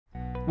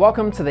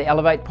Welcome to the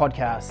Elevate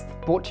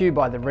podcast, brought to you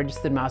by the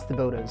Registered Master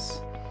Builders.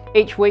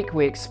 Each week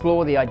we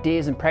explore the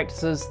ideas and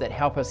practices that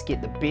help us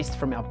get the best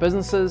from our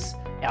businesses,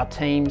 our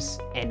teams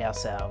and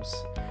ourselves.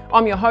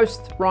 I'm your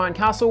host, Ryan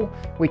Castle.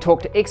 We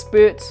talk to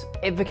experts,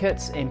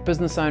 advocates and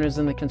business owners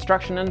in the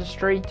construction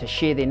industry to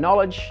share their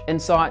knowledge,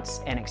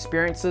 insights and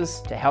experiences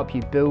to help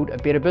you build a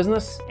better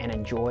business and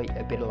enjoy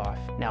a better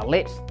life. Now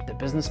let the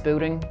business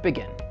building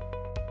begin.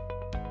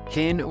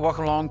 Cian,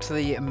 welcome along to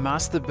the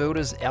Master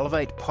Builders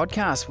Elevate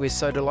podcast. We're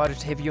so delighted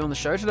to have you on the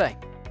show today.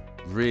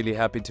 Really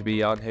happy to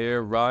be on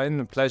here,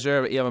 Ryan.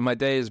 Pleasure. Yeah, my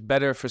day is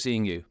better for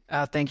seeing you.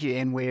 Thank you.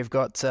 And we've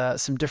got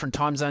some different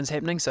time zones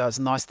happening, so it's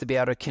nice to be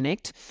able to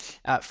connect.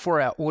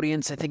 For our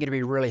audience, I think it'd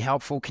be really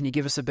helpful. Can you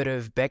give us a bit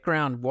of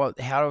background?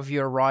 How have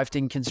you arrived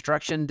in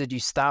construction? Did you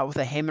start with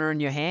a hammer in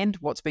your hand?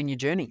 What's been your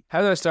journey?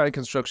 How did I start in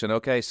construction?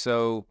 Okay,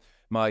 so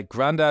my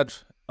granddad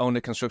owned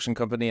a construction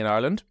company in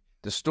Ireland.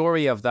 The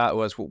story of that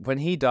was when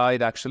he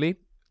died, actually,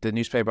 the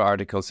newspaper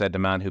article said the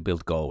man who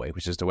built Galway,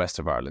 which is the west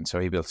of Ireland. So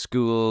he built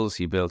schools,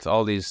 he built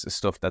all these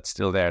stuff that's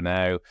still there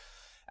now.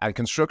 And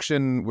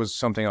construction was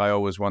something I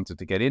always wanted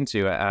to get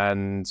into.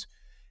 And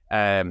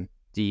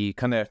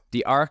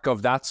the arc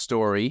of that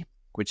story,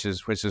 which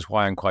is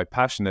why I'm quite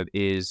passionate,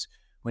 is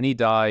when he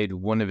died,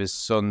 one of his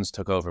sons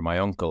took over, my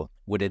uncle,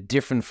 with a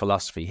different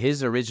philosophy.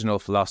 His original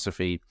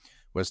philosophy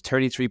was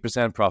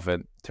 33%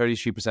 profit,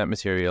 33%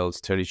 materials,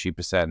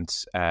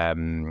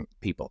 33%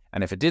 people.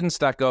 And if it didn't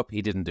stack up,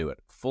 he didn't do it.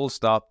 Full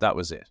stop, that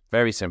was it.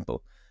 Very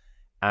simple.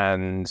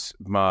 And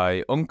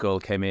my uncle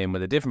came in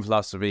with a different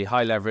philosophy,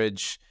 high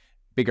leverage,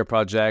 bigger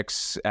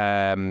projects,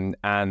 and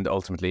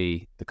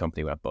ultimately the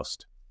company went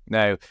bust.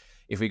 Now,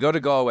 if we go to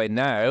Galway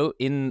now,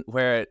 in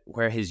where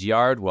his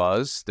yard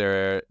was,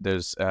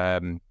 there's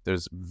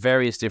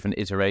various different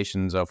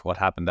iterations of what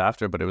happened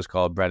after, but it was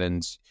called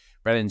Brennan's.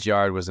 Brennan's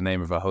Yard was the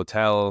name of a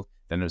hotel,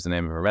 then it was the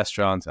name of a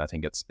restaurant, and I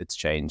think it's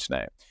changed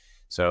now.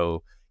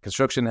 So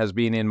construction has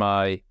been in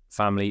my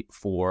family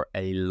for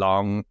a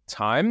long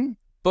time,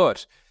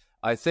 but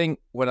I think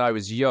when I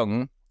was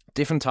young,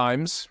 different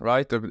times,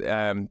 right?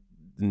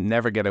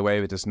 Never get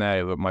away with this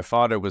now, but my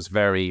father was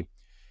very,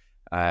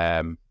 he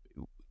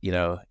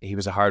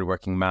was a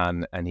hardworking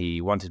man and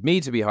he wanted me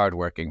to be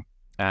hardworking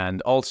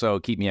and also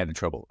keep me out of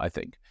trouble, I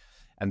think.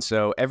 And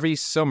so every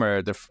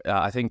summer,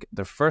 I think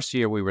the first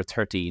year we were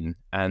 13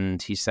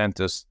 and he sent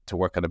us to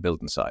work on a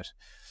building site.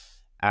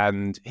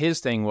 And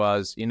his thing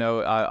was,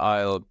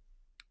 I'll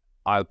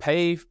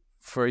pay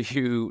for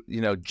you,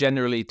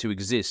 generally to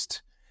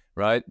exist,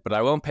 right? But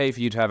I won't pay for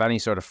you to have any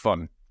sort of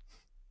fun,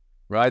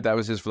 right? That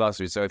was his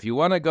philosophy. So if you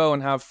want to go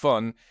and have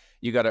fun,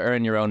 you got to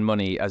earn your own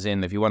money, as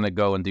in if you want to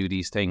go and do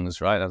these things,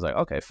 right? I was like,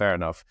 okay, fair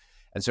enough.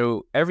 And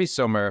so every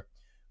summer,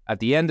 at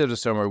the end of the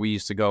summer, we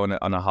used to go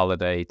on a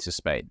holiday to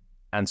Spain.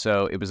 And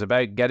so it was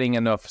about getting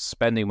enough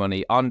spending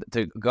money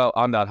to go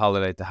on that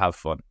holiday to have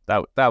fun.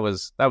 That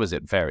was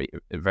it, very,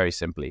 very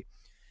simply.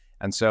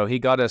 And so he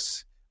got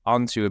us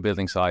onto a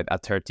building site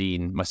at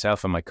 13,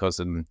 myself and my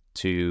cousin,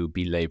 to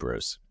be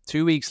labourers.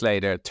 2 weeks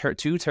later,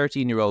 two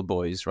 13-year-old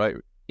boys, right,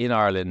 in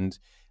Ireland,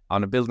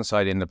 on a building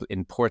site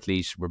in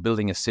Portlaoise, were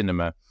building a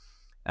cinema,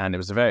 and it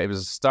was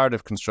a start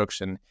of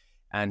construction.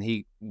 And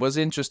he was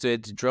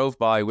interested, drove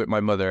by with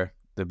my mother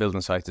the building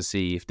site to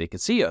see if they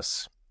could see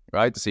us.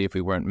 Right, to see if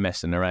we weren't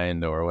messing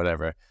around or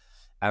whatever.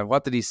 And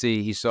what did he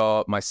see? He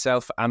saw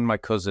myself and my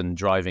cousin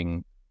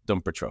driving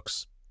dumper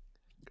trucks,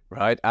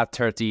 right, at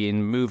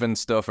 13, moving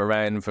stuff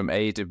around from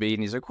A to B.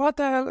 And he's like, what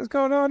the hell is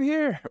going on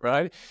here,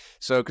 right?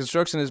 So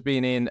construction has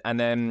been in. And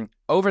then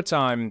over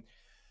time,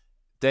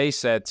 they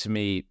said to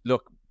me,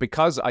 look,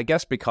 because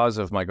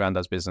of my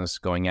granddad's business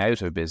going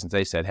out of business,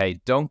 they said, hey,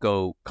 don't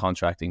go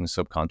contracting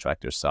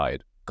subcontractor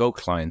side. Go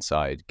client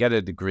side. Get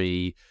a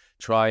degree.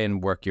 Try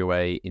and work your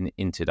way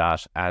into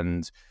that.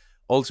 And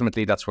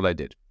ultimately, that's what I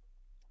did.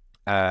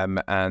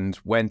 And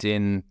went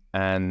in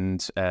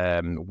and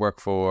worked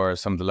for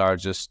some of the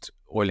largest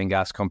oil and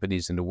gas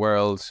companies in the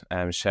world.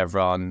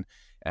 Chevron,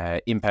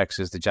 Impex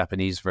is the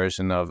Japanese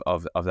version of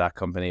that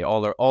company,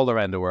 all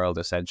around the world,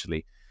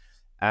 essentially.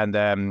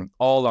 And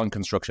all on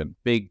construction,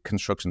 big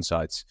construction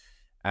sites.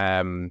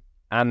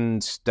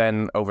 And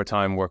then over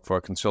time work for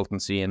a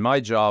consultancy. And my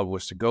job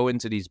was to go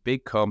into these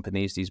big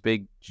companies, these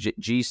big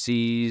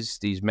GCs,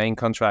 these main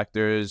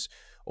contractors,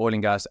 oil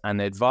and gas, and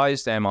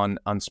advise them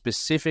on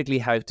specifically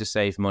how to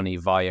save money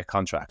via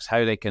contracts,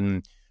 how they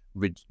can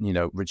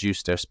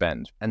reduce their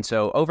spend. And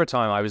so over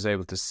time, I was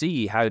able to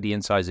see how the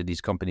insides of these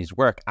companies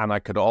work. And I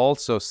could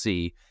also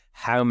see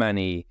how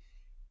many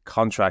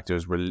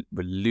contractors were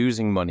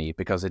losing money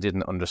because they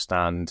didn't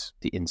understand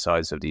the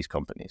insides of these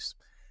companies.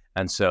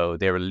 And so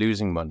they were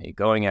losing money,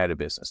 going out of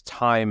business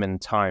time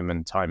and time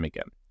and time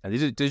again. And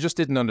they just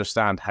didn't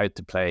understand how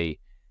to play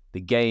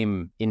the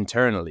game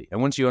internally.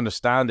 And once you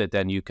understand it,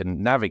 then you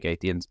can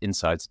navigate the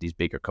insides of these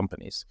bigger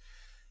companies.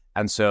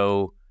 And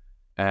so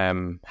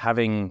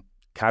having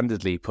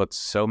candidly put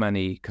so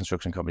many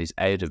construction companies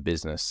out of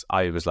business,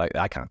 I was like,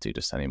 I can't do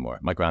this anymore.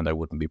 My granddad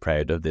wouldn't be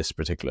proud of this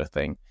particular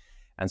thing.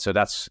 And so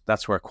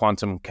that's where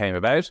Quantum came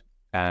about.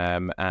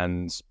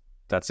 And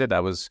that's it.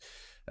 That was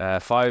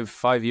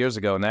 5 years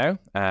ago now.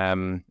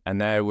 And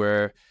now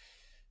we're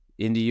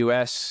in the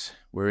US,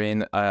 we're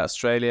in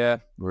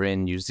Australia, we're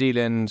in New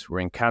Zealand, we're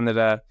in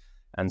Canada.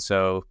 And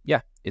so, yeah,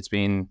 it's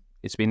been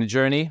a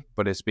journey,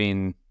 but it's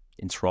been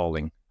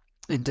enthralling.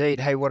 Indeed.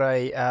 Hey, what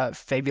a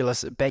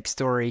fabulous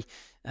backstory.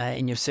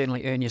 And you've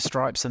certainly earned your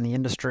stripes in the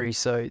industry.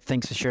 So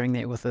thanks for sharing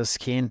that with us,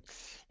 Ken.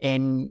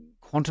 And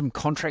Quantum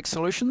Contract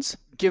Solutions,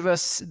 give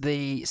us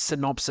the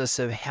synopsis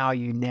of how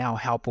you now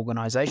help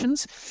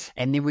organizations.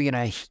 And then we're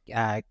going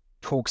to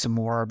talk some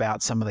more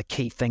about some of the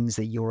key things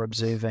that you're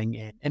observing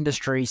in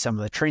industry, some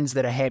of the trends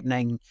that are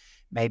happening,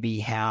 maybe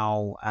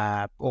how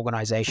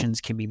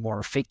organizations can be more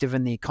effective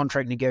in their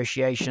contract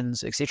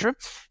negotiations, etc.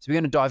 So we're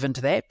going to dive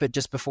into that. But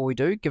just before we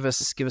do, give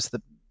us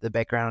the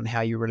background on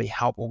how you really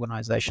help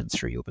organizations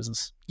through your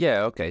business.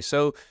 Yeah, okay.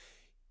 So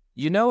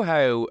you know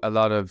how a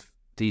lot of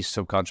these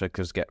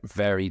subcontractors get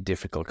very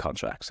difficult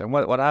contracts. And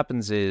what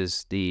happens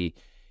is a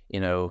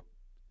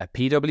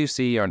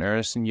PwC or an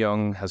Ernst &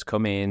 Young has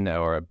come in,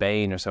 or a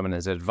Bain or someone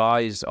has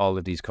advised all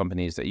of these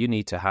companies that you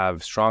need to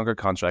have stronger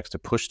contracts to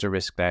push the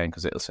risk down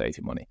because it'll save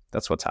you money.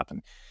 That's what's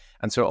happened.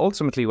 And so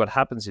ultimately what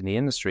happens in the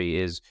industry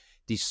is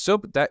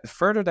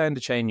further down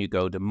the chain you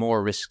go, the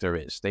more risk there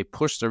is. They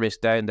push the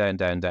risk down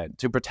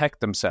to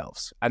protect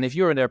themselves. And if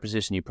you're in their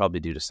position, you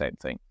probably do the same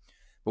thing.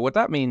 But what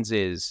that means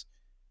is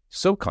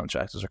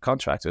subcontractors or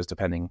contractors,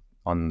 depending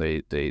on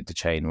the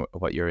chain,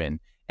 what you're in,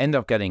 end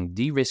up getting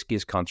the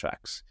riskiest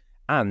contracts.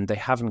 And they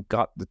haven't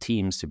got the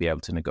teams to be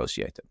able to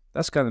negotiate them.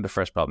 That's kind of the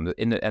first problem.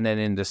 And then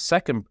in the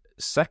second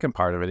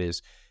part of it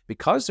is,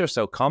 because they're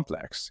so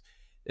complex,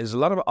 there's a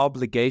lot of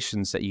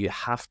obligations that you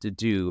have to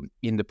do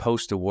in the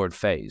post-award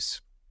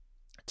phase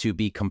to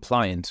be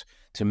compliant,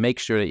 to make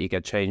sure that you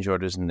get change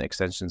orders and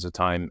extensions of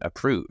time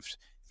approved.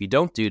 If you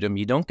don't do them,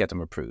 you don't get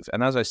them approved.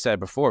 And as I said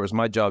before, it was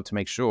my job to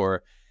make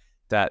sure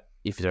that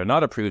if they're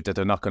not approved, that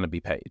they're not going to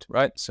be paid,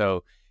 right?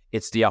 So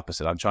it's the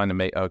opposite. I'm trying to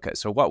make, okay,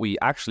 so what we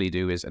actually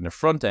do is in the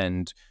front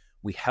end,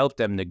 we help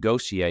them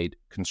negotiate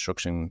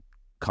construction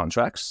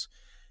contracts.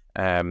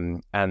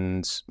 And,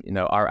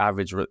 our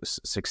average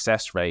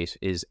success rate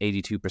is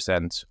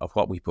 82% of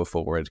what we put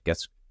forward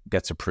gets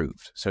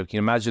approved. So you can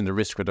imagine the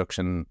risk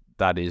reduction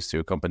that is to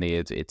a company.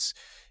 It's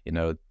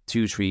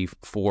 2, 3,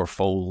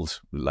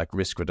 4-fold like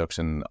risk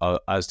reduction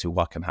as to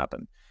what can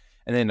happen.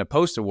 And then in the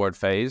post-award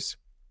phase,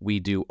 we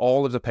do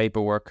all of the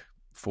paperwork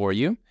for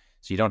you.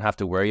 So you don't have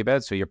to worry about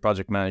it. So your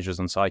project managers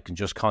on site can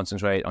just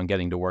concentrate on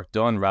getting the work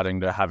done, rather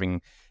than having,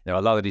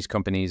 a lot of these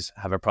companies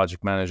have a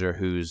project manager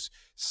whose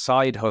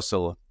side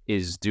hustle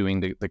is doing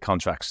the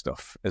contract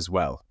stuff as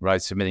well,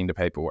 right? Submitting the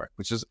paperwork,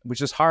 which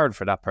is hard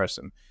for that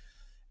person.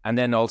 And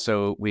then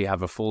also we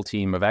have a full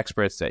team of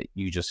experts that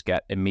you just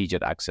get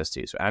immediate access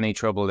to. So any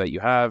trouble that you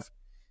have,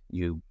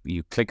 you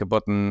click a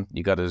button,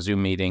 you got a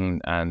Zoom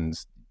meeting, and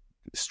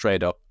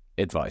straight up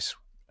advice.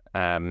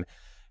 And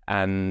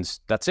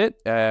that's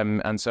it.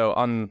 And so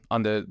on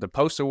the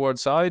post-award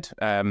side,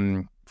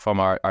 from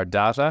our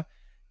data,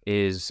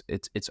 is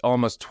it's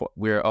almost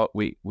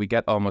we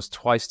get almost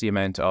twice the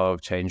amount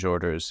of change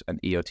orders and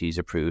EOTs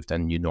approved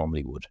than you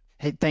normally would.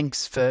 Hey,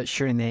 thanks for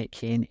sharing that,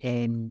 Ken.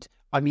 And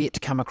I'm yet to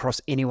come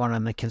across anyone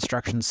in the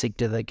construction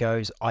sector that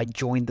goes, I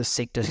joined the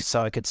sector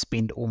so I could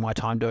spend all my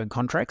time doing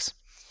contracts.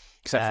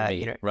 Except for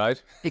me,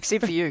 right?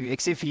 Except for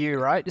you,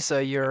 right? So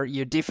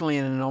you're definitely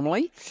an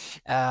anomaly,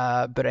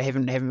 but I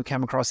haven't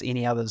come across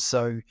any others.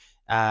 So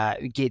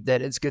get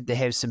that it's good to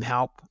have some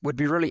help. Would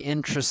be really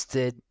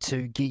interested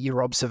to get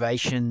your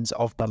observations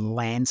of the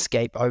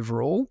landscape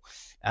overall.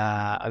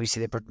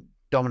 Obviously, the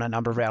predominant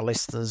number of our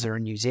listeners are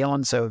in New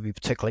Zealand, so we'd be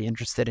particularly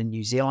interested in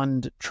New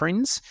Zealand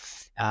trends.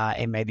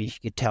 And maybe if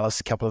you could tell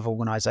us a couple of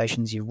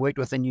organisations you've worked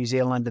with in New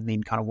Zealand, and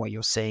then kind of what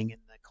you're seeing in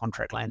the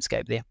contract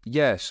landscape there.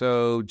 Yeah,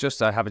 so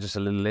I have just a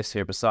little list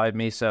here beside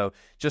me. So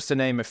just to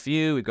name a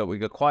few, we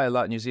got quite a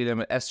lot in New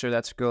Zealand. Esther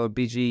Electrical,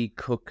 BG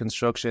Cook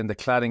Construction, the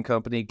Cladding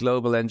Company,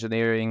 Global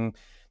Engineering.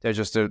 They're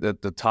just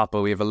the top.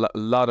 But we have a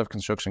lot of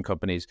construction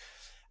companies.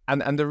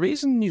 And the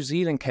reason New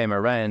Zealand came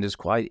around is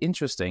quite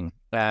interesting.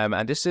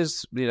 And this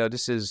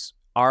is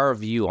our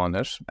view on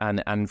it.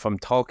 And from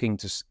talking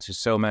to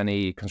so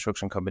many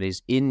construction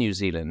companies in New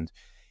Zealand,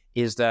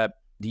 is that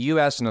the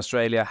US and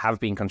Australia have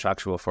been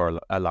contractual for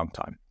a long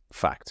time.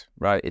 Fact,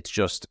 right? It's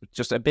just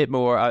a bit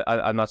more,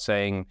 I'm not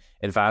saying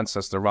advanced,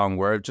 that's the wrong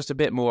word, just a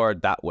bit more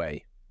that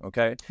way,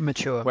 okay?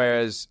 Mature.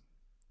 Whereas,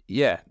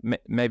 yeah,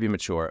 maybe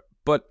mature.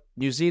 But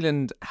New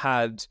Zealand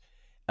had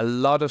a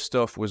lot of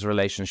stuff was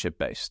relationship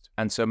based.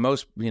 And so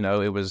most,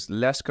 it was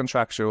less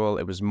contractual,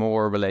 it was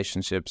more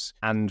relationships.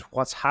 And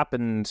what's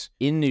happened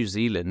in New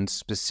Zealand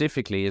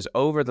specifically is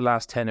over the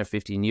last 10 or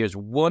 15 years,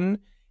 one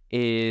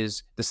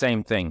is the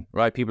same thing,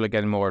 right? People are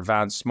getting more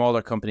advanced.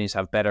 Smaller companies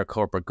have better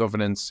corporate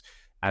governance,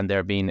 and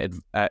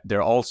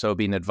they're also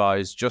being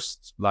advised,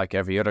 just like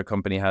every other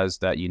company has,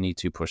 that you need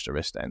to push the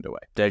risk down the way.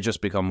 They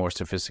just become more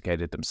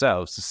sophisticated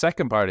themselves. The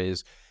second part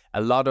is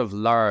a lot of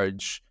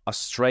large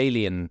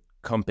Australian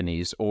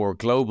companies or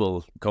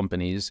global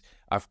companies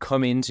have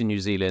come into New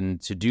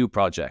Zealand to do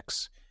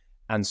projects.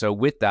 And so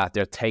with that,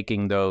 they're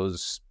taking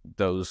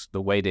the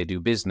way they do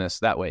business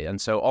that way.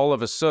 And so all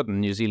of a sudden,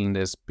 New Zealand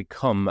has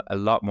become a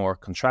lot more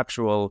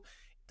contractual.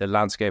 The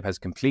landscape has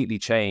completely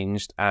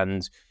changed.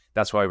 And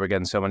that's why we're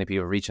getting so many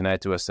people reaching out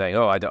to us saying,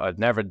 oh, I've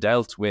never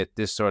dealt with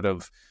this sort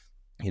of,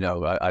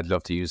 I'd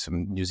love to use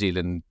some New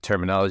Zealand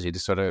terminology,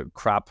 this sort of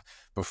crap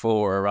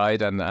before,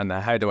 right? And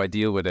how do I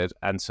deal with it?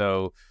 And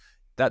so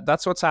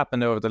that's what's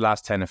happened over the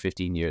last 10 or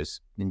 15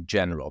 years in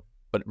general.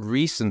 But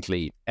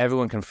recently,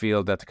 everyone can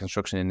feel that the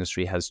construction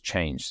industry has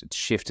changed. It's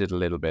shifted a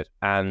little bit.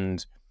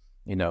 And,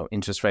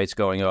 interest rates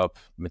going up,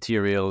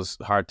 materials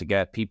hard to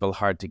get, people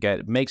hard to get.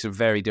 It makes it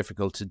very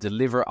difficult to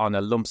deliver on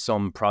a lump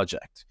sum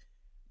project.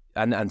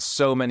 And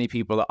so many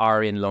people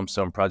are in lump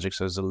sum projects.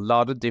 So there's a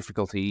lot of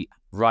difficulty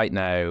right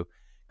now,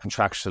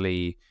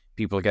 contractually,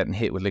 people getting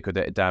hit with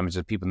liquidated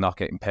damages, people not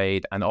getting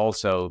paid, and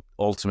also,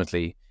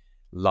 ultimately,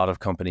 a lot of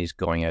companies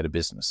going out of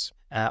business.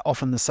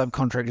 Often the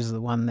subcontractors are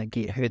the one that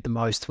get hurt the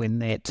most when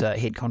that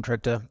head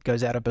contractor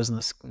goes out of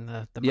business.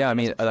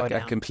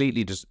 I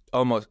completely just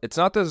almost, it's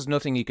not that there's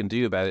nothing you can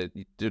do about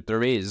it.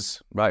 There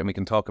is, right? And we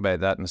can talk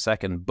about that in a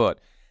second, but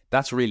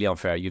that's really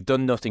unfair. You've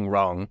done nothing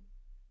wrong.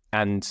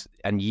 And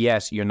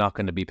yes, you're not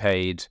going to be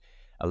paid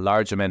a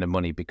large amount of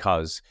money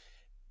because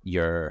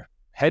your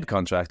head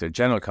contractor,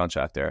 general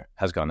contractor,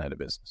 has gone out of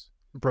business.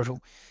 Brutal.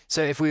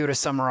 So if we were to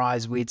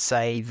summarize, we'd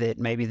say that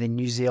maybe the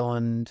New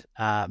Zealand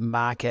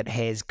market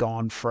has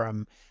gone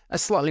from a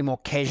slightly more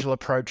casual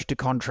approach to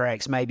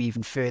contracts. Maybe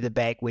even further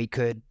back, we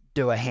could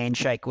do a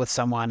handshake with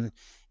someone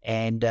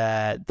and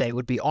they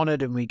would be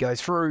honored and we go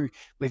through.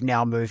 We've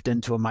now moved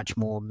into a much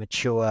more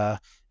mature,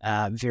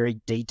 very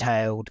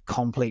detailed,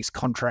 complex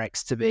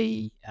contracts to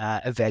be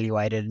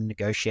evaluated and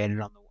negotiated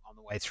on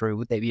the way through.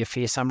 Would that be a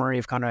fair summary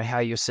of kind of how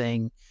you're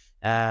seeing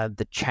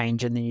the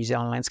change in the New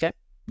Zealand landscape?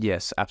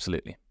 Yes,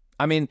 absolutely.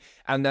 I mean,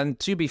 and then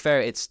to be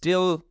fair, it's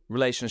still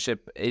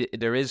relationship.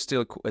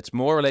 It's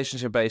more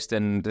relationship based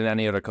than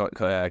any other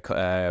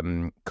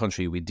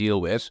country we deal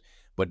with.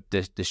 But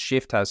the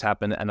shift has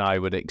happened, and I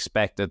would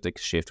expect that the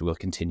shift will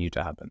continue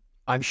to happen.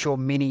 I'm sure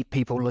many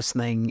people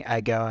listening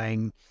are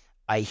going,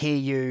 I hear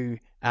you.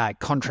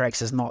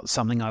 Contracts is not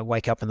something I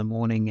wake up in the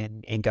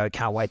morning and go,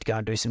 can't wait to go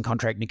and do some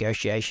contract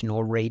negotiation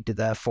or read the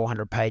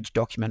 400-page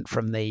document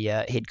from the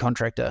head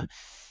contractor.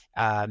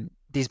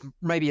 There's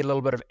maybe a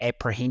little bit of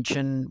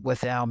apprehension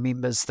with our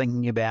members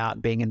thinking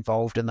about being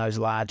involved in those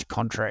large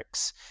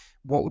contracts.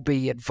 What would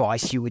be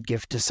advice you would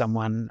give to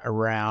someone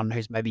around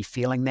who's maybe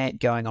feeling that,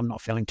 going, I'm not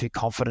feeling too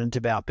confident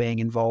about being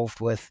involved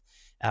with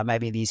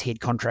maybe these head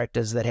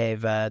contractors that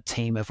have a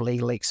team of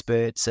legal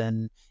experts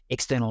and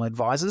external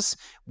advisors?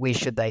 Where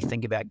should they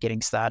think about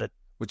getting started?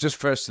 Well, just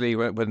firstly,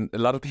 when a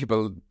lot of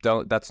people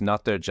don't, that's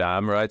not their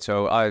jam, right?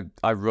 So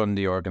I run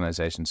the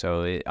organization,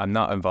 so I'm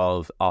not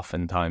involved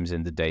oftentimes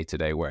in the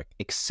day-to-day work,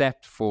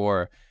 except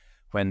for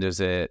when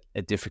there's a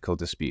difficult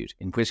dispute,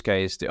 in which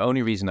case the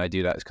only reason I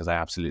do that is because I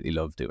absolutely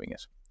love doing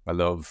it. I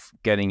love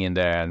getting in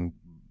there and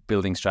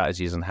building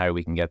strategies on how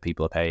we can get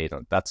people paid.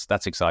 And that's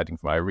exciting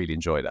for me. I really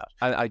enjoy that.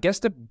 And I guess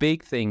the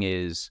big thing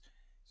is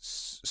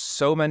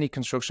so many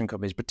construction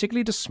companies,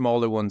 particularly the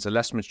smaller ones, the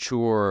less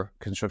mature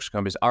construction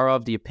companies, are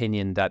of the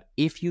opinion that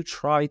if you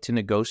try to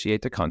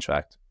negotiate the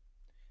contract,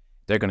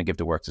 they're going to give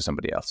the work to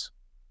somebody else.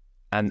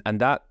 And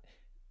that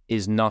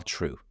is not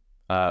true.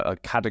 I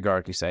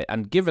categorically say.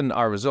 And given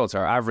our results,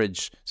 our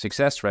average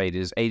success rate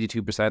is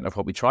 82% of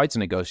what we try to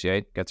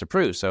negotiate gets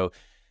approved. So,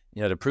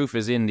 the proof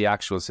is in the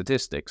actual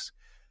statistics.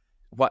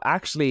 What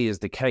actually is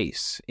the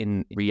case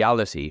in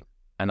reality,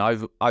 and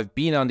I've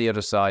been on the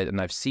other side and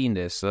I've seen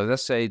this. So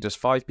let's say there's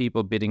 5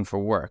 people bidding for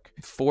work.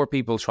 4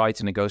 people try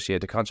to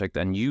negotiate a contract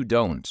and you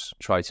don't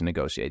try to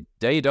negotiate.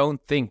 They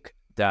don't think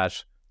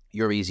that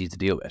you're easy to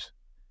deal with.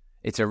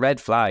 It's a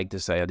red flag to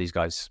say, oh, these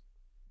guys,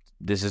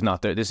 this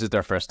is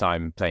their first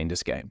time playing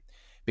this game.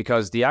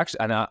 Because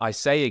I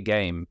say a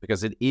game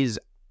because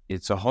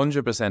it's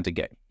 100% a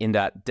game, in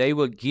that they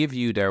will give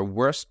you their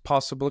worst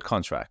possible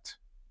contract,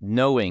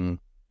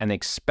 knowing and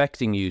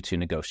expecting you to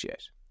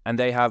negotiate. And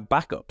they have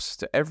backups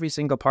to every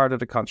single part of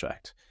the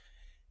contract.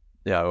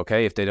 Yeah,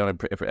 okay, if they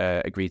don't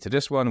agree to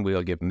this one,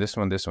 we'll give them this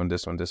one, this one,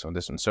 this one, this one,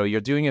 this one. So you're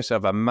doing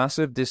yourself a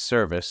massive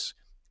disservice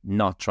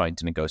not trying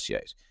to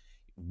negotiate.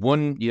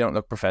 1, you don't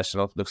look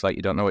professional. Looks like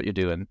you don't know what you're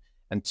doing.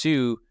 And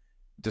 2,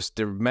 just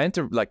the amount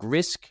of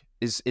risk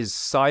is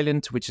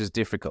silent, which is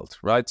difficult,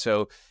 right?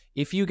 So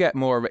if you get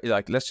more,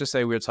 let's just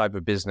say we're a type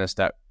of business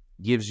that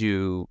gives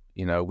you,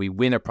 we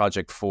win a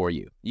project for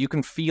you. You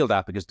can feel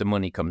that because the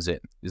money comes in.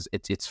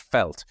 It's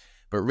felt.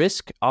 But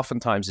risk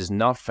oftentimes is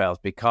not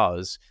felt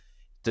because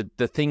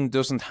the thing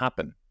doesn't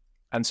happen.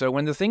 And so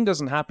when the thing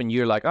doesn't happen,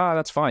 you're like,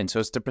 that's fine.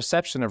 So it's the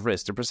perception of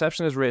risk. The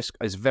perception of risk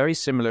is very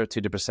similar to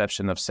the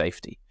perception of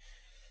safety.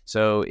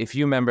 So if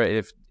you remember,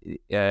 at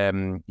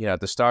the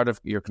start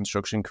of your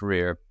construction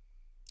career,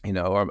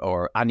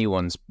 or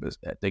anyone's,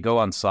 they go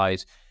on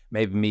site.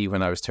 Maybe me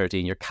when I was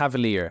 13, you're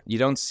cavalier. You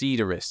don't see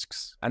the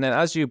risks. And then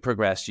as you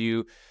progress,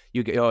 you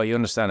you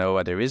understand,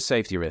 there is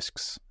safety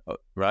risks,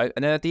 right?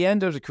 And then at the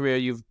end of the career,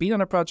 you've been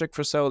on a project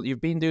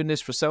you've been doing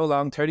this for so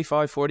long,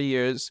 35, 40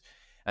 years,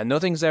 and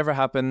nothing's ever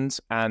happened,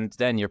 and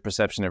then your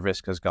perception of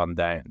risk has gone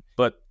down.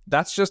 But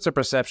that's just a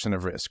perception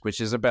of risk, which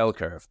is a bell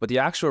curve. But the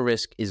actual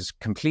risk is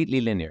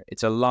completely linear.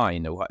 It's a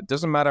line. It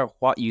doesn't matter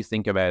what you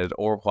think about it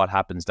or what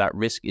happens. That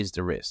risk is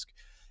the risk.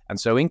 And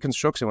so in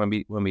construction,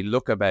 when we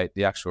look about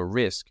the actual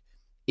risk,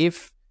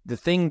 if the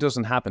thing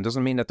doesn't happen,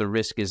 doesn't mean that the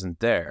risk isn't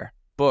there.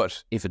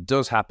 But if it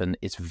does happen,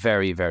 it's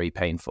very, very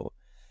painful.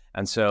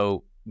 And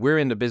so we're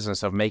in the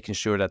business of making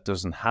sure that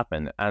doesn't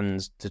happen. And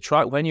to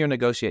try, when you're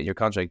negotiating your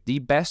contract, the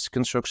best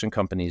construction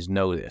companies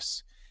know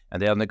this,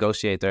 and they'll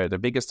negotiate their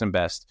biggest and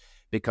best,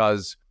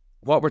 because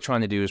what we're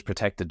trying to do is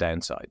protect the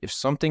downside. If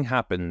something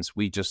happens,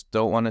 we just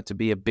don't want it to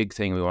be a big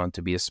thing. We want it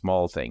to be a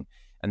small thing.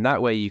 And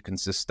that way you can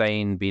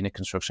sustain being a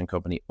construction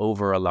company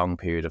over a long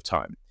period of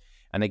time.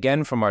 And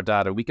again, from our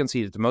data, we can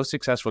see that the most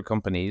successful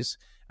companies,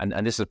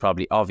 and this is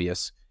probably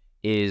obvious,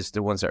 is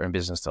the ones that are in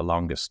business the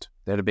longest.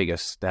 They're the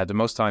biggest. They had the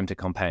most time to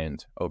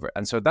compound over.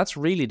 And so that's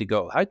really the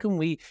goal.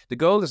 The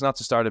goal is not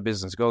to start a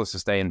business. The goal is to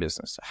stay in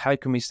business. How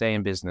can we stay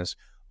in business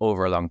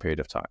over a long period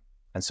of time?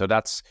 And so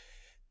that's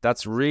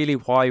really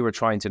why we're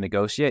trying to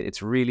negotiate.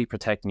 It's really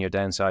protecting your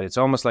downside. It's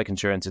almost like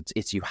insurance.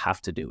 It's you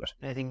have to do it.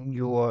 I think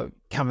you're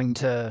coming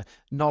to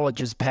knowledge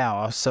is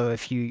power. So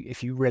if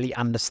you really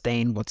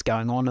understand what's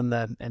going on in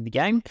the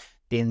game,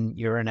 then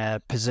you're in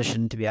a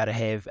position to be able to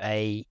have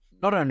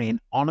not only an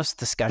honest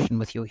discussion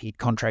with your head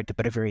contractor,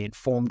 but a very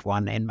informed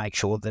one, and make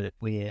sure that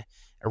we're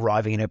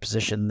arriving in a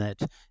position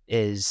that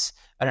is,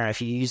 I don't know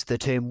if you use the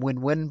term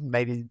win-win,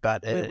 maybe,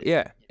 but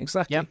yeah,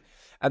 exactly. Yeah.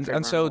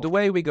 And so the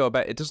way we go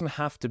about it doesn't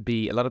have to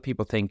be, a lot of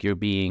people think you're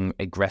being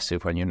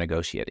aggressive when you're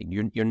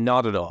negotiating. You're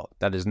not at all.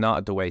 That is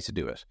not the way to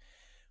do it.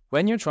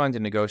 When you're trying to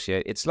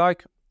negotiate, it's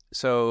like,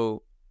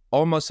 so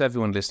almost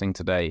everyone listening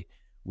today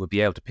will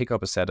be able to pick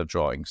up a set of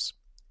drawings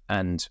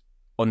and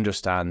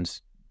understand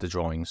the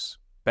drawings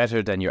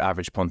better than your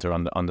average punter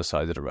on the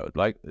side of the road.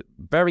 Like,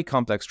 very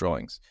complex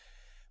drawings.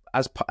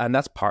 And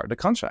that's part of the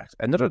contract.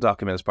 Another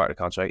document as part of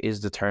the contract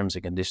is the terms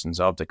and conditions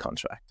of the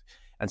contract.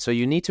 And so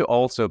you need to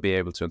also be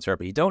able to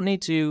interpret. You don't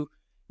need to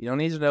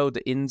know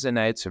the ins and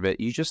outs of it.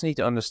 You just need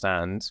to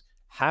understand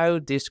how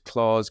this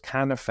clause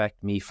can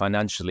affect me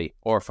financially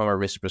or from a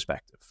risk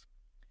perspective.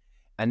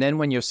 And then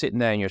when you're sitting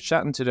there and you're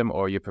chatting to them,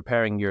 or you're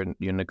preparing your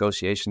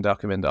negotiation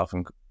document,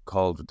 often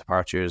called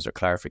departures or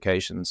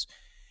clarifications,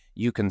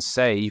 you can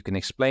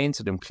explain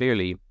to them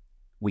clearly,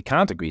 we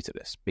can't agree to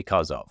this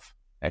because of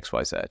X,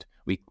 Y, Z.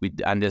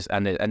 And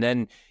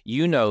then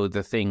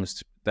the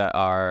things that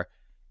are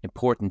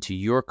important to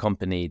your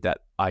company that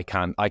I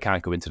can't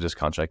go into this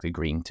contract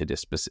agreeing to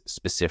this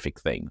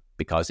specific thing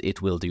because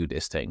it will do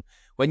this thing.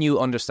 When you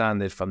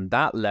understand it from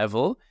that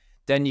level,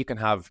 then you can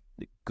have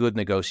good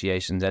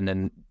negotiations, and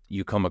then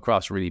you come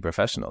across really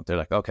professional. They're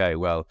like, okay,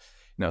 well,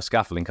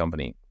 scaffolding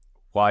company,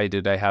 why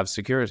do they have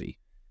security?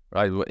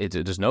 Right?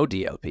 There's no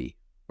DLP,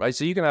 right?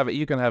 So you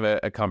can have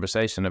a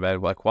conversation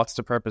about, like, what's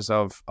the purpose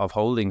of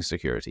holding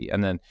security,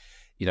 and then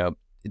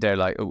they're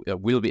like,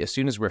 we'll be, as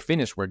soon as we're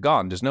finished, we're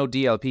gone. There's no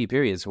DLP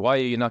period. So why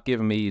are you not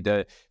giving me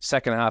the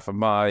second half of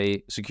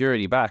my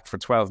security back for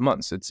 12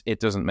 months? It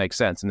doesn't make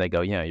sense. And they go,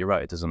 yeah, you're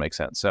right. It doesn't make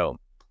sense. So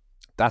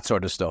that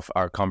sort of stuff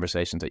are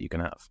conversations that you can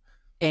have.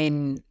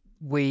 And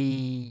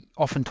we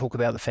often talk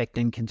about the fact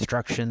in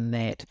construction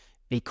that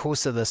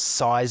because of the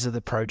size of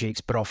the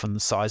projects, but often the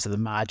size of the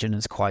margin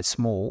is quite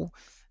small,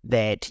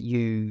 that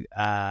you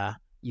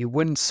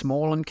win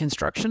small in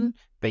construction,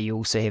 but you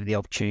also have the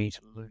opportunity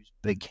to lose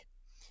big.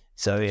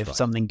 So if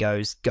something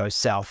goes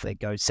south, it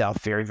goes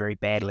south very, very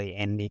badly.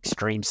 And the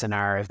extreme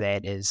scenario of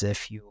that is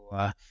if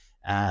you're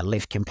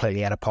left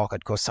completely out of pocket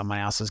because someone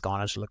else has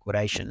gone into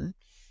liquidation.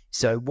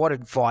 So what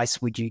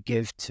advice would you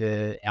give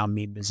to our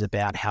members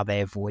about how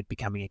they avoid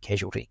becoming a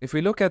casualty? If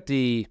we look at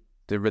the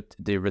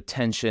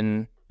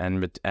retention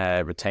and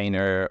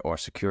retainer or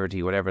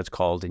security, whatever it's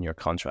called in your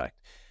contract,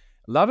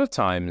 a lot of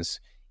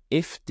times,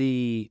 it's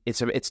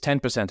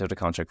 10% of the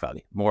contract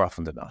value, more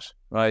often than not,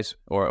 right?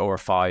 Or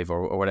 5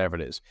 or whatever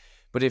it is.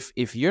 But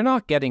if you're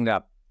not getting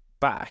that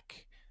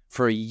back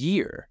for a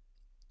year,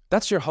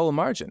 that's your whole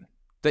margin.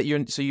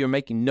 So you're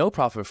making no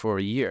profit for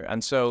a year.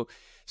 And so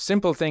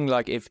simple thing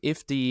like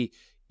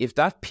if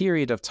that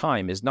period of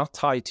time is not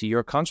tied to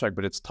your contract,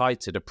 but it's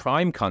tied to the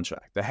prime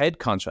contract, the head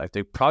contract,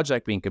 the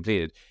project being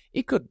completed,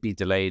 it could be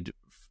delayed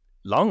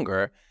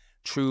longer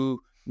through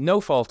no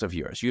fault of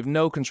yours. You have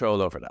no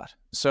control over that.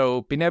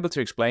 So being able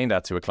to explain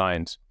that to a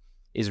client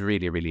is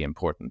really, really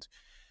important.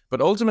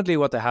 But ultimately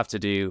what they have to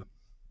do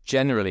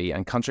generally,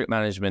 and contract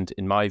management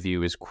in my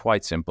view is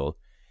quite simple,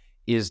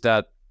 is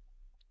that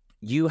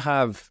you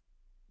have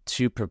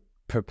to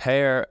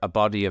prepare a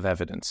body of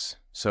evidence.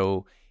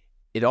 So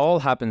it all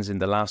happens in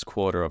the last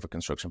quarter of a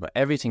construction, but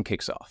everything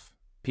kicks off.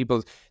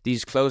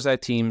 These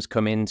closeout teams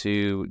come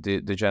into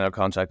the general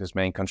contractors,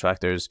 main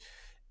contractors,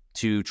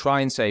 to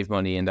try and save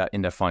money in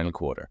the final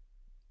quarter.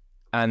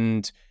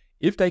 And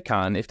If they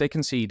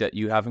can see that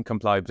you haven't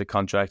complied with the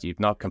contract, you've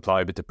not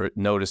complied with the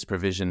notice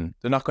provision,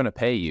 they're not going to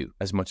pay you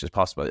as much as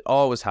possible. It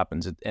always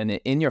happens. And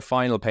in your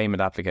final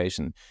payment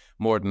application,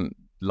 more than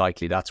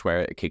likely, that's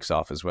where it kicks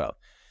off as well.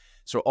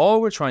 So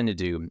all we're trying to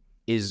do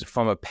is,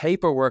 from a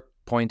paperwork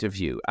point of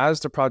view, as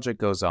the project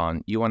goes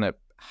on, you want to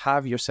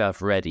have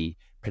yourself ready,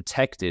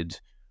 protected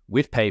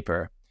with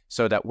paper,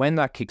 so that when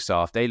that kicks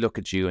off, they look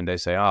at you and they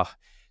say,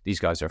 these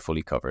guys are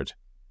fully covered.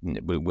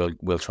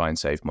 We'll try and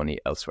save money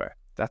elsewhere.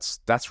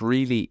 That's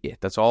really it.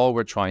 That's all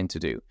we're trying to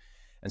do.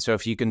 And so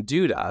if you can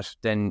do that,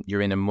 then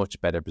you're in a much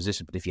better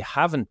position. But if you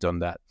haven't done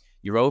that,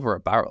 you're over a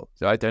barrel,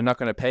 right? They're not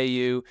going to pay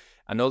you.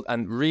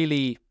 And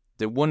really,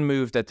 the one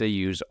move that they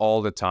use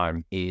all the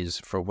time is,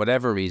 for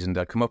whatever reason,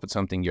 they'll come up with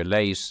something, you're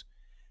late,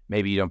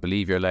 maybe you don't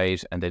believe you're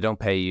late, and they don't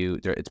pay you.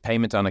 It's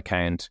payment on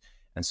account,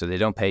 and so they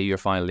don't pay you your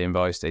final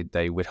invoice.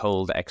 They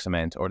withhold X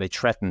amount, or they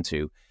threaten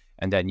to.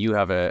 And then you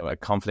have a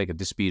conflict, a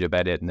dispute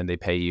about it, and then they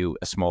pay you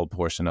a small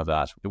portion of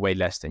that, way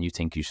less than you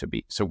think you should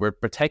be. So we're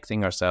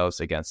protecting ourselves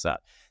against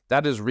that.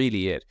 That is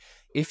really it.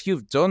 If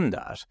you've done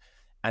that,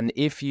 and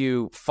if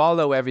you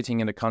follow everything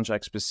in the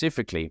contract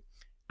specifically,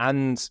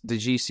 and the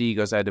GC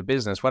goes out of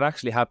business, what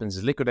actually happens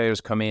is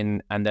liquidators come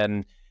in, and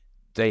then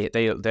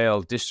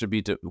they'll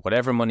distribute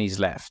whatever money's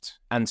left.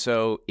 And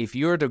so if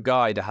you're the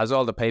guy that has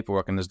all the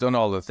paperwork and has done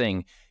all the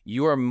thing,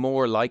 you are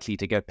more likely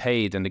to get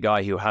paid than the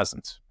guy who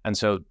hasn't. And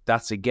so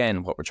that's,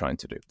 again, what we're trying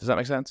to do. Does that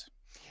make sense?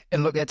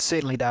 And look, it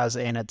certainly does.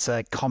 And it's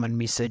a common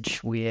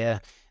message.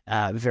 We're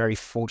very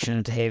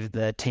fortunate to have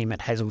the team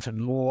at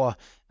Hazelton Law,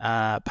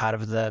 part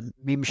of the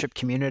membership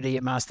community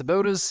at Master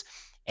Builders.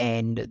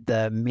 And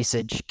the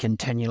message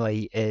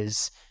continually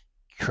is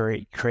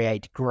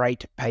create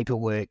great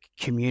paperwork,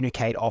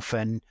 communicate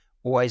often,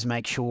 always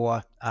make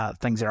sure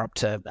things are up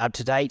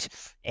to date.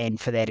 And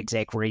for that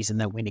exact reason,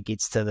 that when it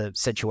gets to the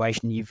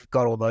situation, you've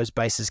got all those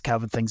bases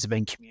covered, things have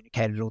been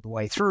communicated all the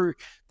way through,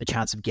 the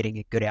chance of getting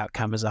a good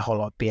outcome is a whole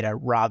lot better,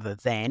 rather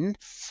than,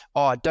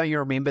 don't you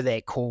remember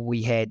that call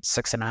we had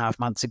 6.5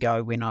 months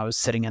ago when I was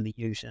sitting in the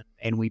ute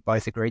and we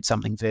both agreed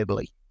something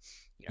verbally?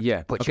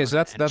 Yeah. Okay,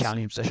 so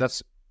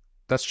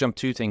that's jumped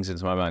two things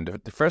into my mind.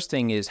 The first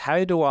thing is,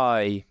 how do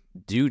I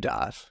do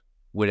that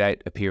without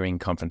appearing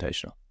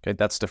confrontational? Okay,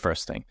 that's the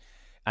first thing.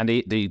 And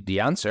the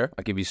answer,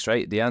 I'll give you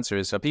straight, the answer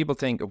is, so people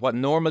think what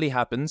normally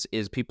happens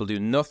is people do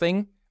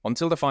nothing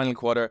until the final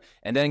quarter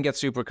and then get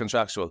super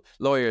contractual,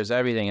 lawyers,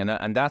 everything.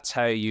 And that's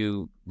how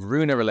you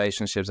ruin a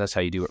relationship. That's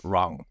how you do it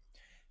wrong.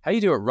 How you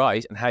do it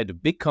right, and how the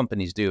big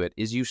companies do it,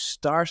 is you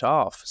start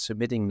off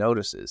submitting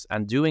notices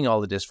and doing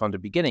all of this from the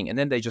beginning. And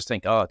then they just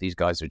think, these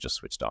guys are just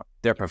switched on.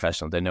 They're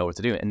professional. They know what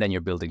to do. And then you're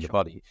building the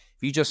body.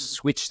 If you just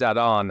switch that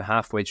on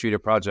halfway through the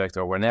project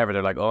or whenever,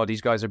 they're like,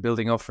 these guys are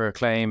building up for a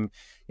claim,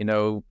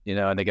 and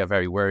they get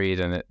very worried.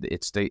 And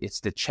it's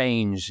the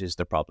change is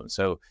the problem.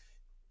 So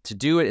to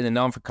do it in a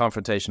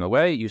non-confrontational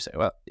way, you say,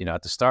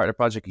 at the start of the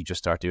project, you just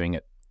start doing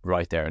it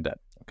right there and then.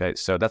 Okay,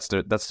 so that's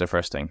the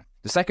first thing.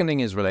 The second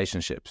thing is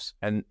relationships.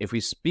 And if we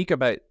speak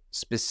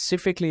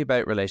specifically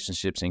about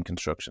relationships in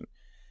construction,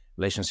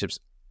 relationships,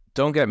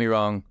 don't get me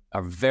wrong,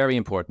 are very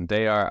important.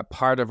 They are a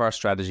part of our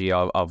strategy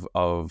of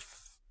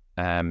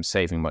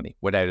saving money,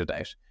 without a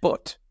doubt.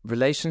 But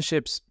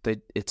relationships,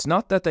 it's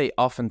not that they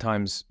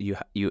oftentimes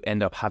you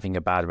end up having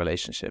a bad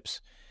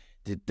relationships.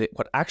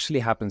 What actually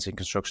happens in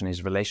construction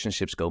is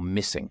relationships go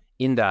missing.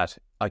 In that,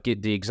 I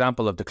give the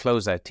example of the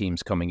closeout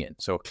teams coming in.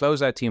 So a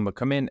closeout team will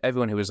come in,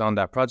 everyone who was on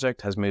that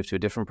project has moved to a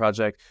different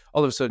project.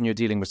 All of a sudden, you're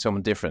dealing with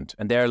someone different.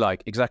 And they're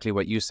like exactly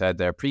what you said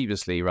there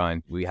previously,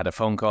 Ryan. We had a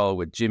phone call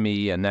with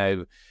Jimmy, and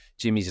now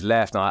Jimmy's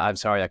left. Now, I'm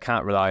sorry, I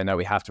can't rely. Now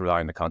we have to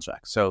rely on the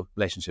contract. So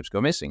relationships go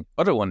missing.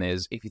 Other one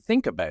is, if you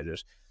think about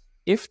it,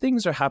 if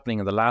things are happening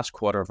in the last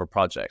quarter of a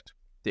project,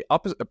 the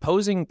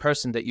opposing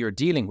person that you're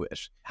dealing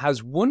with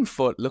has one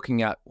foot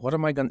looking at, what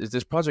am I going to, is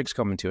this project's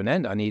coming to an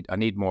end? I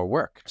need more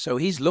work. So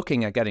he's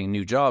looking at getting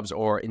new jobs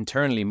or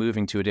internally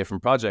moving to a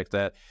different project,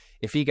 that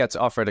if he gets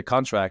offered a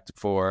contract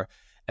for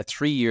a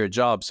 3-year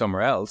job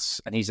somewhere else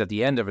and he's at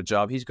the end of a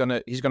job, he's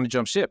gonna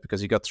jump ship because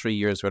he got 3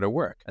 years worth of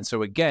work. And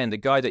so again, the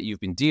guy that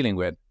you've been dealing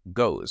with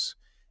goes.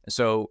 And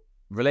so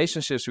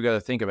relationships, we got to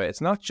think about,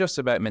 it's not just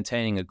about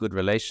maintaining a good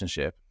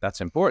relationship.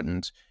 That's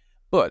important,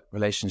 but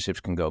relationships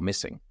can go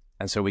missing.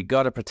 And so we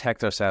got to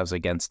protect ourselves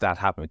against that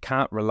happening. We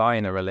can't rely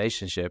on a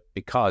relationship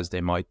because they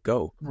might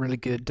go. Really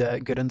good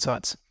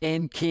insights.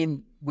 And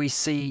Ken, we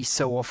see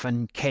so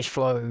often cash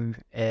flow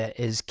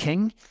is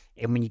king.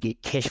 And when you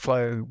get cash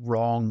flow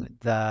wrong,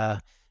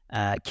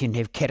 can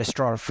have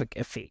catastrophic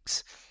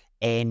effects.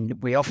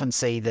 And we often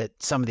see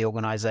that some of the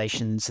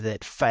organizations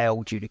that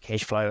fail due to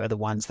cash flow are the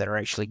ones that are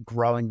actually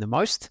growing the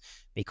most,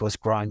 because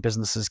growing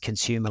businesses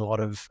consume a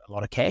lot of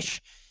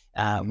cash.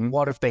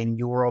 What have been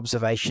your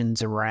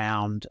observations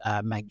around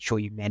making sure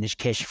you manage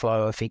cash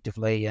flow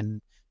effectively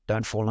and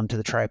don't fall into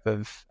the trap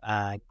of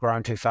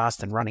growing too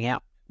fast and running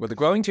out? Well, the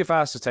growing too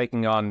fast is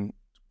taking on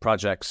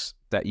projects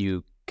that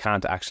you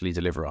can't actually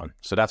deliver on.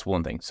 So that's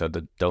one thing. So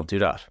don't do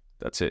that.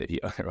 That's it.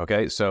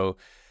 Okay. So,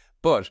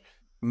 but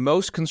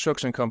most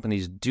construction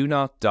companies do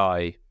not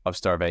die of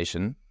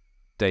starvation.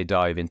 They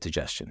die of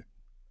indigestion.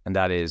 And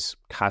that is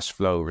cash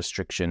flow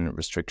restriction.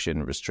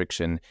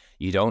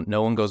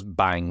 No one goes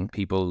bang.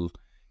 People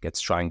get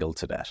strangled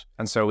to death.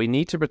 And so we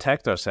need to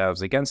protect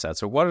ourselves against that.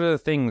 So what are the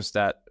things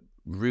that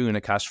ruin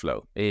a cash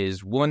flow?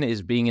 One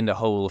is being in the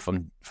hole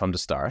from the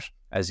start,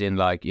 as in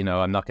like,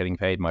 I'm not getting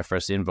paid my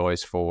first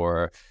invoice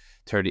for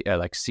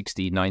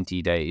 60,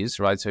 90 days,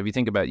 right? So if you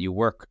think about it, you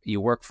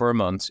work for a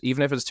month,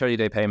 even if it's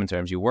 30-day payment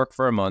terms, you work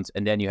for a month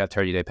and then you have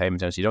 30-day payment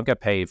terms. You don't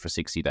get paid for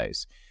 60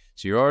 days.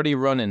 So you're already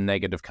running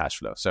negative cash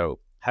flow. So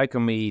how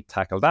can we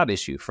tackle that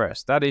issue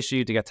first? That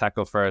issue to get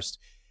tackled first.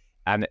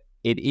 And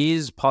it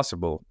is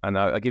possible. And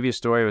I'll give you a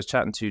story. I was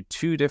chatting to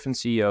 2 different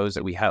CEOs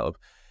that we help.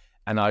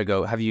 And I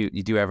go, do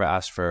you ever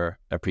ask for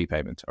a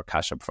prepayment or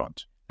cash up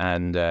front?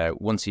 And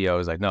one CEO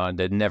was like, no, and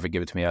they'd never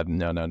give it to me.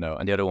 No.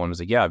 And the other one was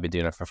like, yeah, I've been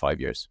doing it for 5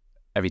 years,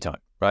 every time,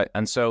 right?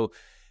 And so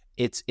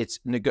it's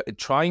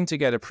trying to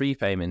get a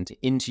prepayment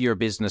into your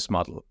business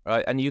model,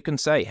 right? And you can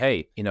say,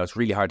 hey, it's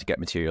really hard to get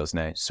materials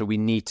now, so we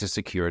need to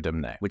secure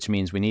them now, which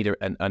means we need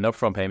an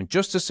upfront payment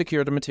just to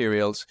secure the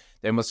materials.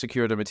 Then we'll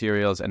secure the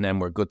materials, and then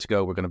we're good to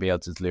go. We're going to be able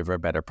to deliver a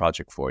better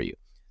project for you.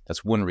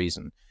 That's one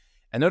reason.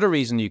 Another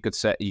reason you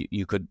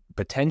could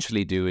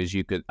potentially do is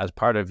you could, as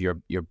part of your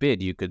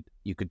bid, you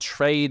could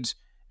trade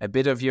a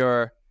bit of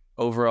your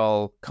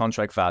overall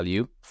contract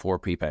value for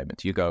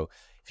prepayment. You go,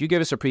 if you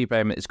give us a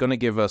prepayment, it's going to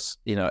give us,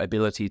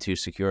 ability to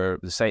secure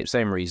the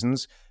same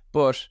reasons,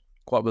 but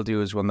what we'll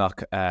do is we'll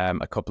knock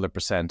a couple of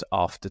 %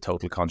 off the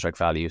total contract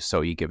value.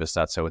 So you give us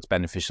that, so it's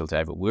beneficial to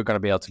everyone. We're going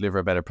to be able to deliver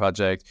a better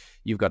project.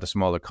 You've got a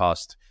smaller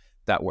cost.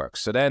 That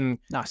works. So then,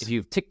 If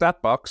you've ticked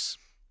that box,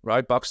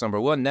 right, box number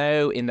 1,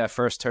 now in that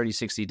first 30,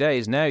 60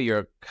 days, now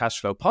you're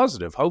cash flow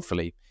positive,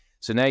 hopefully.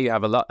 So now you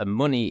have a lot of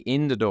money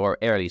in the door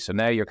early. So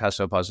now you're cash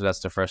flow positive.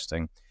 That's the first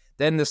thing.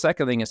 Then the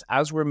second thing is,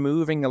 as we're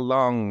moving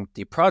along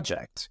the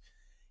project,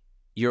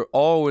 you're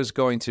always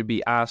going to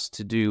be asked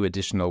to do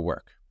additional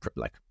work.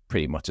 Like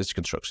pretty much, it's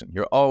construction.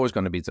 You're always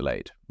going to be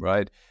delayed,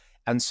 right?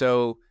 And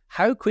so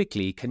how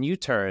quickly can you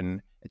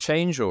turn a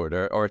change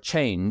order or a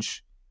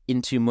change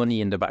into money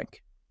in the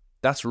bank?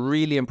 That's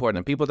really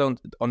important. People don't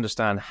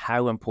understand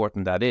how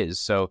important that is.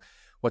 So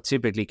what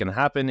typically can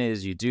happen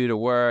is you do the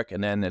work,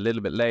 and then a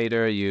little bit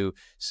later you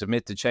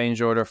submit the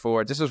change order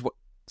for it. This is what,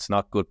 it's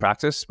not good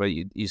practice, but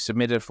you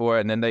submit it for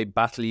it, and then they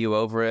battle you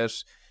over it,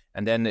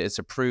 and then it's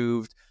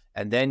approved,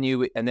 and then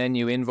you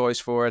invoice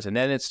for it, and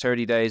then it's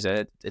 30 days.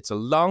 And it's a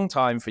long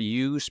time for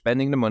you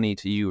spending the money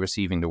to you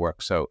receiving the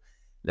work. So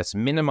let's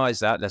minimize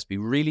that. Let's be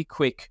really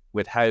quick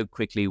with how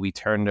quickly we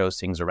turn those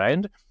things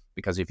around,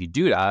 because if you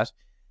do that,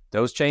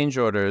 those change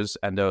orders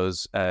and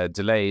those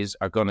delays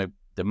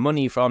the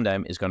money from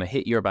them is going to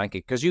hit your bank,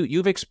 because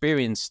you've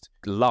experienced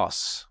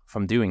loss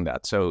from doing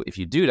that. So if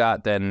you do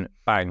that, then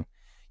bang,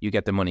 you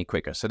get the money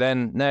quicker. So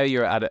then now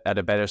you're at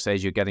a better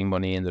stage, you're getting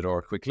money in the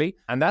door quickly.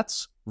 And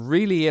that's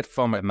really it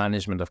from a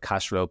management of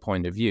cash flow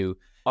point of view.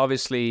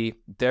 Obviously,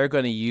 they're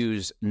going to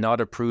use not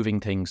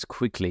approving things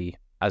quickly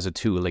as a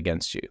tool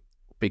against you,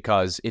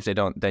 because if they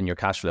don't, then your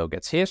cash flow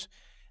gets hit.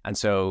 And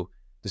so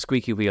the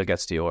squeaky wheel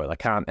gets the oil. I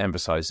can't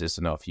emphasize this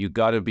enough. You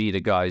got to be the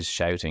guys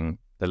shouting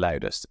the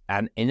loudest,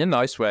 and in a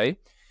nice way.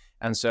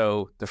 And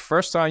so the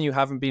first time you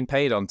haven't been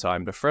paid on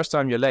time, the first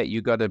time you're late,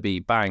 you got to be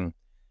bang.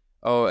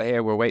 Oh,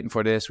 here, we're waiting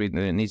for this. It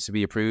needs to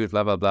be approved,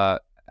 blah, blah, blah.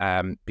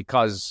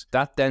 Because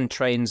that then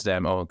trains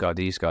them, oh, God,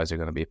 these guys are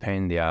going to be a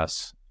pain in the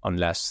ass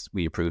unless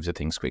we approve the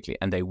things quickly.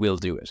 And they will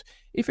do it.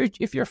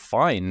 If you're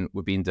fine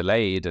with being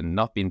delayed and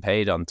not being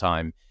paid on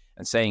time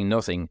and saying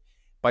nothing,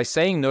 by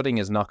saying nothing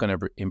is not going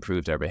to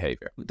improve their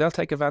behavior. They'll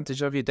take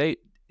advantage of you.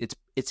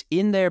 It's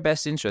in their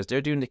best interest.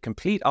 They're doing the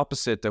complete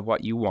opposite of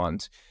what you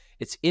want.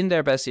 It's in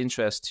their best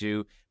interest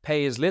to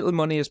pay as little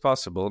money as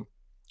possible,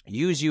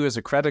 use you as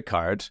a credit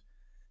card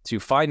to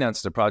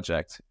finance the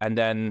project, and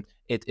then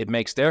it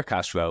makes their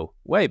cash flow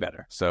way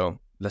better. So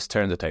let's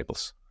turn the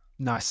tables.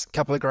 Nice.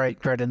 Couple of great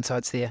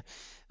insights there.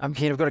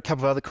 Ken, I've got a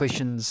couple of other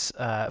questions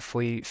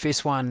for you.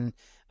 First one,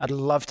 I'd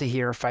love to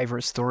hear a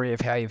favorite story of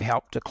how you've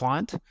helped a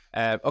client.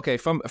 Okay,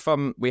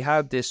 from we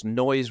had this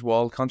noise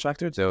wall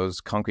contractor,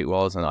 those concrete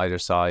walls on either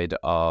side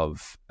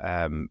of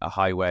a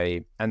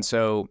highway. And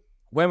so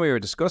when we were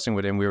discussing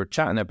with him, we were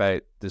chatting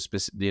about this,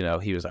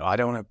 he was like, I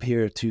don't want to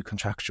appear too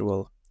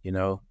contractual,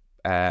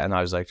 and I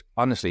was like,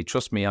 honestly,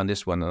 trust me on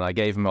this one. And I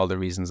gave him all the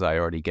reasons I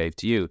already gave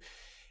to you.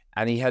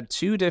 And he had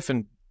 2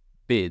 different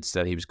bids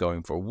that he was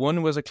going for.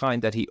 One was a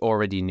client that he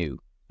already knew,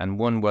 and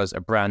one was a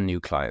brand new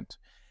client.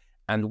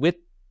 And with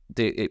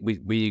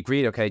we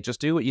agreed, okay,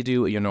 just do what you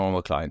do with your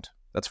normal client.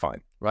 That's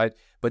fine, right?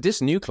 But this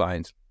new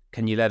client,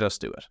 can you let us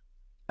do it?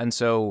 And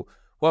so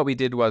what we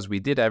did was we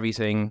did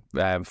everything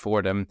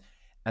for them.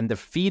 And the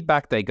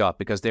feedback they got,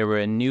 because they were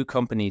a new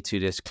company to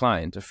this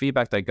client, the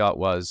feedback they got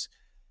was,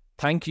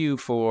 thank you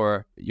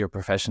for your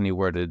professionally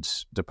worded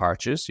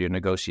departures, your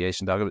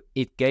negotiation document.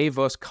 It gave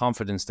us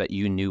confidence that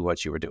you knew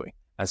what you were doing.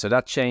 And so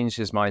that changed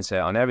his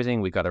mindset on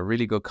everything. We got a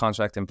really good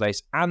contract in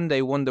place, and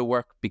they won the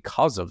work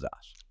because of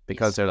that.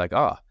 Because They're like,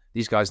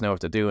 These guys know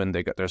what they're doing.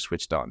 They're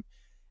switched on.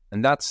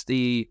 And that's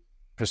the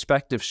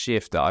perspective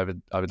shift that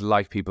I would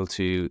like people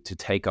to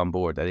take on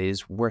board. That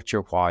is worth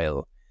your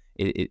while.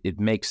 It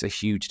makes a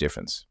huge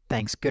difference.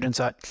 Thanks. Good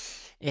insight.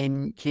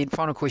 And Cian,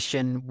 final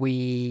question.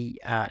 We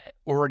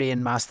already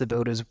in Master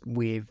Builders,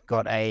 we've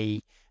got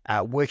a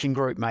working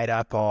group made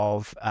up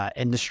of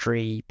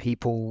industry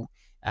people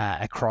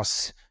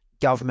across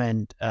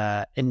government,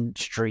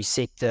 industry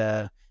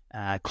sector,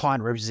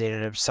 client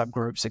representatives,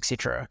 subgroups,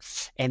 etc.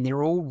 And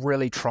they're all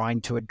really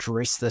trying to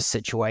address this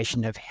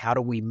situation of how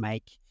do we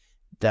make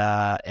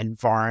the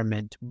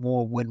environment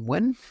more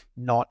win-win,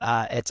 not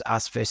it's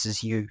us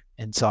versus you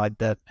inside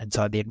the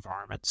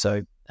environment.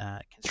 So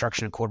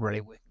Construction Accord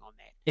really working on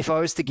that. If I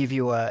was to give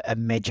you a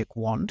magic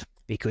wand,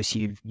 because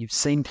you've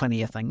seen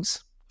plenty of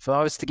things, if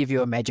I was to give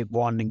you a magic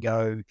wand and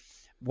go,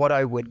 what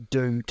I would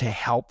do to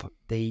help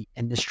the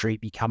industry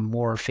become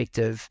more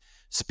effective,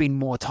 spend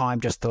more time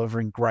just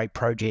delivering great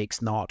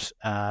projects, not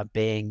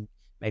being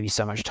maybe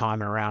so much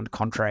time around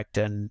contract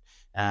and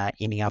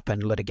ending up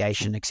in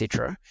litigation,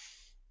 etc.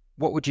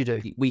 What would you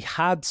do? We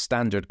had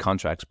standard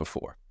contracts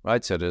before,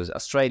 right? So there's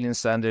Australian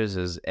standards,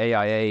 there's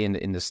AIA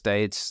in the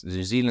States, the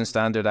New Zealand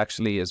standard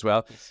actually as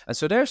well. And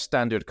so they're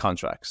standard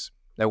contracts.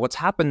 Now, what's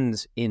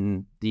happened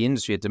in the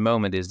industry at the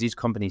moment is these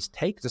companies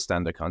take the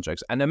standard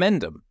contracts and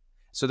amend them.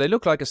 So they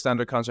look like a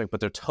standard contract, but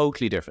they're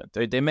totally different.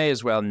 They may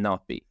as well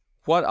not be.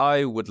 What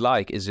I would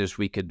like is if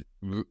we could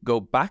go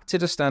back to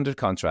the standard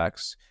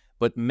contracts,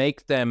 but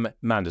make them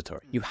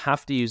mandatory. You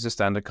have to use the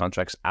standard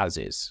contracts as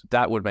is.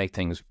 That would make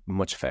things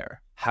much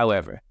fairer.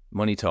 However,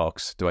 money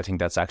talks. Do I think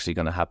that's actually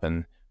going to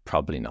happen?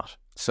 Probably not.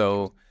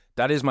 So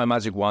that is my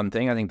magic wand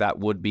thing. I think that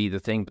would be the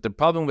thing. But the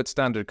problem with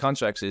standard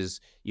contracts is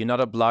you're not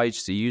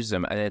obliged to use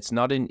them. And it's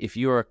not if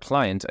you're a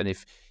client and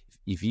if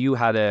you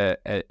had a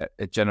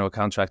general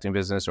contracting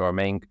business or a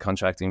main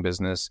contracting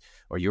business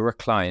or you're a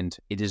client,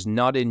 it is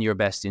not in your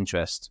best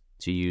interest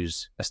to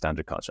use a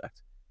standard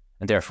contract.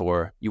 And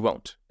therefore, you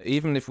won't.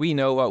 Even if we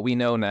know what we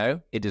know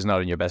now, it is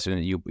not in your best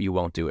interest. You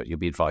won't do it. You'll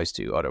be advised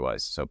to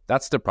otherwise. So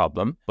that's the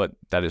problem, but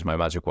that is my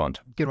magic wand.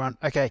 Good one.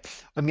 Okay,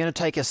 I'm going to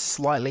take a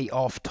slightly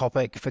off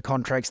topic for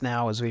contracts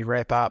now as we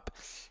wrap up.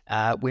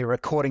 We're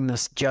recording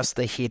this just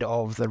ahead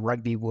of the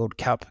Rugby World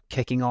Cup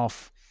kicking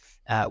off.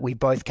 We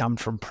both come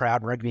from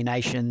proud rugby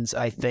nations.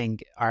 I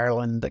think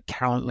Ireland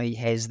currently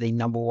has the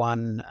number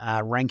one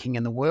ranking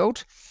in the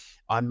world.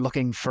 I'm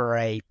looking for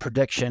a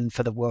prediction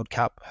for the World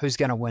Cup. Who's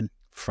going to win?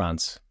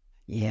 France.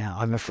 Yeah,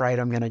 I'm afraid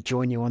I'm going to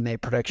join you on that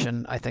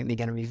prediction. I think they're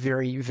going to be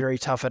very, very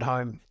tough at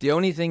home. The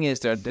only thing is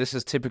that this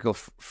is typical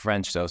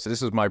French, though. So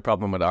this is my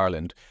problem with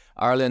Ireland.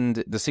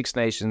 Ireland, the Six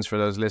Nations, for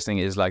those listening,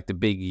 is like the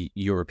big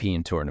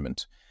European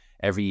tournament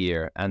every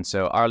year. And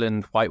so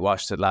Ireland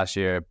whitewashed it last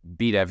year,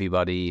 beat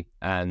everybody,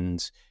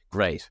 and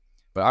great.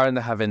 But Ireland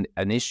have an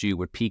issue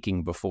with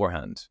peaking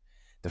beforehand.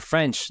 The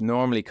French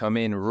normally come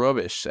in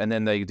rubbish, and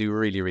then they do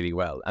really, really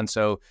well. And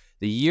so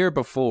the year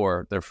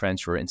before, the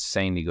French were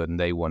insanely good, and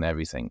they won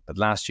everything. But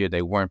last year,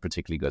 they weren't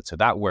particularly good. So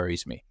that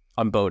worries me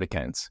on both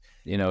accounts.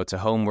 You know, it's a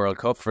home World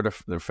Cup for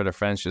the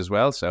French as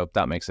well. So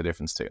that makes a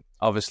difference too.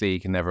 Obviously, you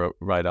can never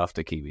write off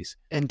the Kiwis.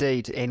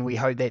 Indeed, and we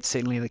hope that's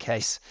certainly the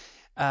case.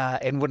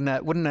 And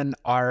wouldn't an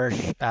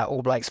Irish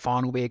All Blacks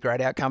final be a great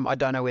outcome? I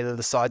don't know whether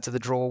the sides of the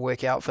draw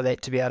work out for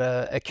that to be able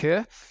to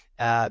occur.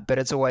 But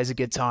it's always a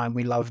good time.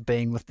 We love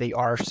being with the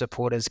Irish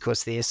supporters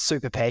because they're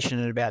super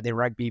passionate about their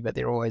rugby, but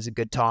they're always a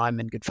good time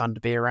and good fun to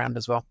be around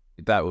as well.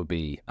 That would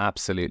be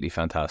absolutely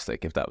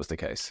fantastic if that was the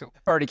case. Cool.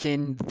 Alrighty,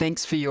 Ken,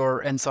 thanks for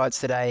your insights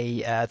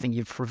today. I think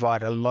you've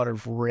provided a lot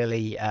of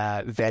really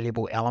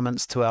valuable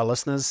elements to our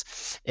listeners.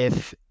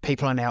 If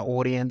people in our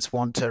audience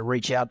want to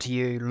reach out to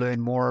you,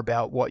 learn more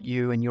about what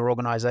you and your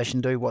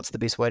organization do, what's the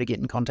best way to get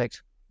in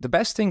contact? The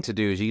best thing to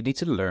do is you need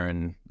to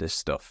learn this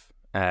stuff.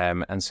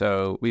 And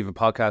so we have a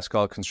podcast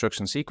called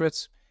Construction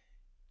Secrets.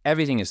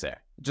 Everything is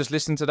there. Just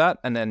listen to that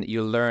and then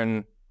you'll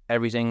learn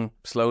everything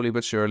slowly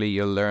but surely.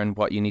 You'll learn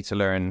what you need to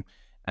learn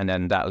and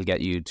then that'll get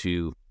you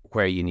to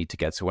where you need to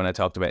get. So when I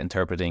talked about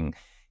interpreting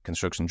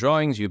construction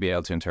drawings, you'll be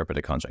able to interpret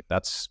a contract.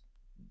 That's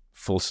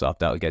full stop.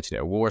 That'll get you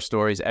there. War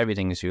stories,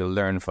 everything is you'll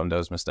learn from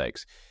those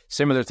mistakes.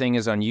 Similar thing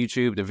is on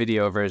YouTube, the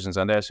video versions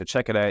on there. So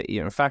check it out.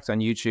 In fact, on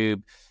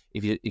YouTube,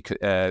 if you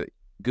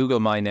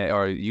Google my name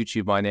or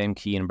YouTube my name,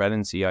 Cian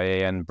Brennan,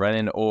 Cian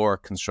Brennan, or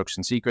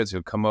Construction Secrets,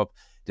 it'll come up.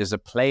 There's a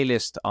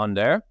playlist on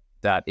there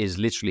that is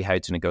literally how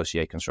to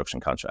negotiate construction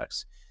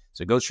contracts.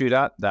 So go through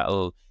that.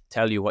 That'll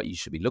tell you what you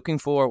should be looking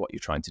for, what you're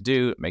trying to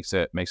do. It makes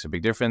a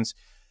big difference.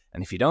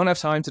 And if you don't have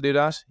time to do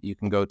that, you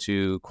can go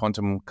to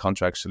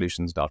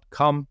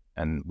quantumcontractsolutions.com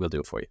and we'll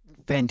do it for you.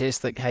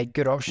 Fantastic. Hey,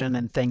 good option.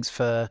 And thanks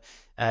for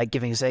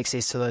giving us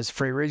access to those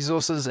free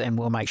resources. And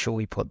we'll make sure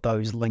we put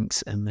those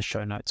links in the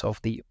show notes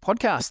of the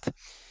podcast.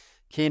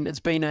 Ken,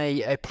 it's been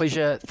a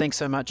pleasure. Thanks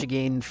so much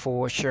again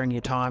for sharing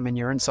your time and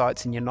your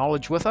insights and your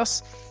knowledge with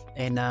us.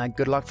 And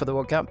good luck for the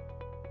World Cup.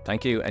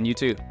 Thank you. And you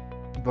too.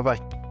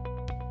 Bye-bye.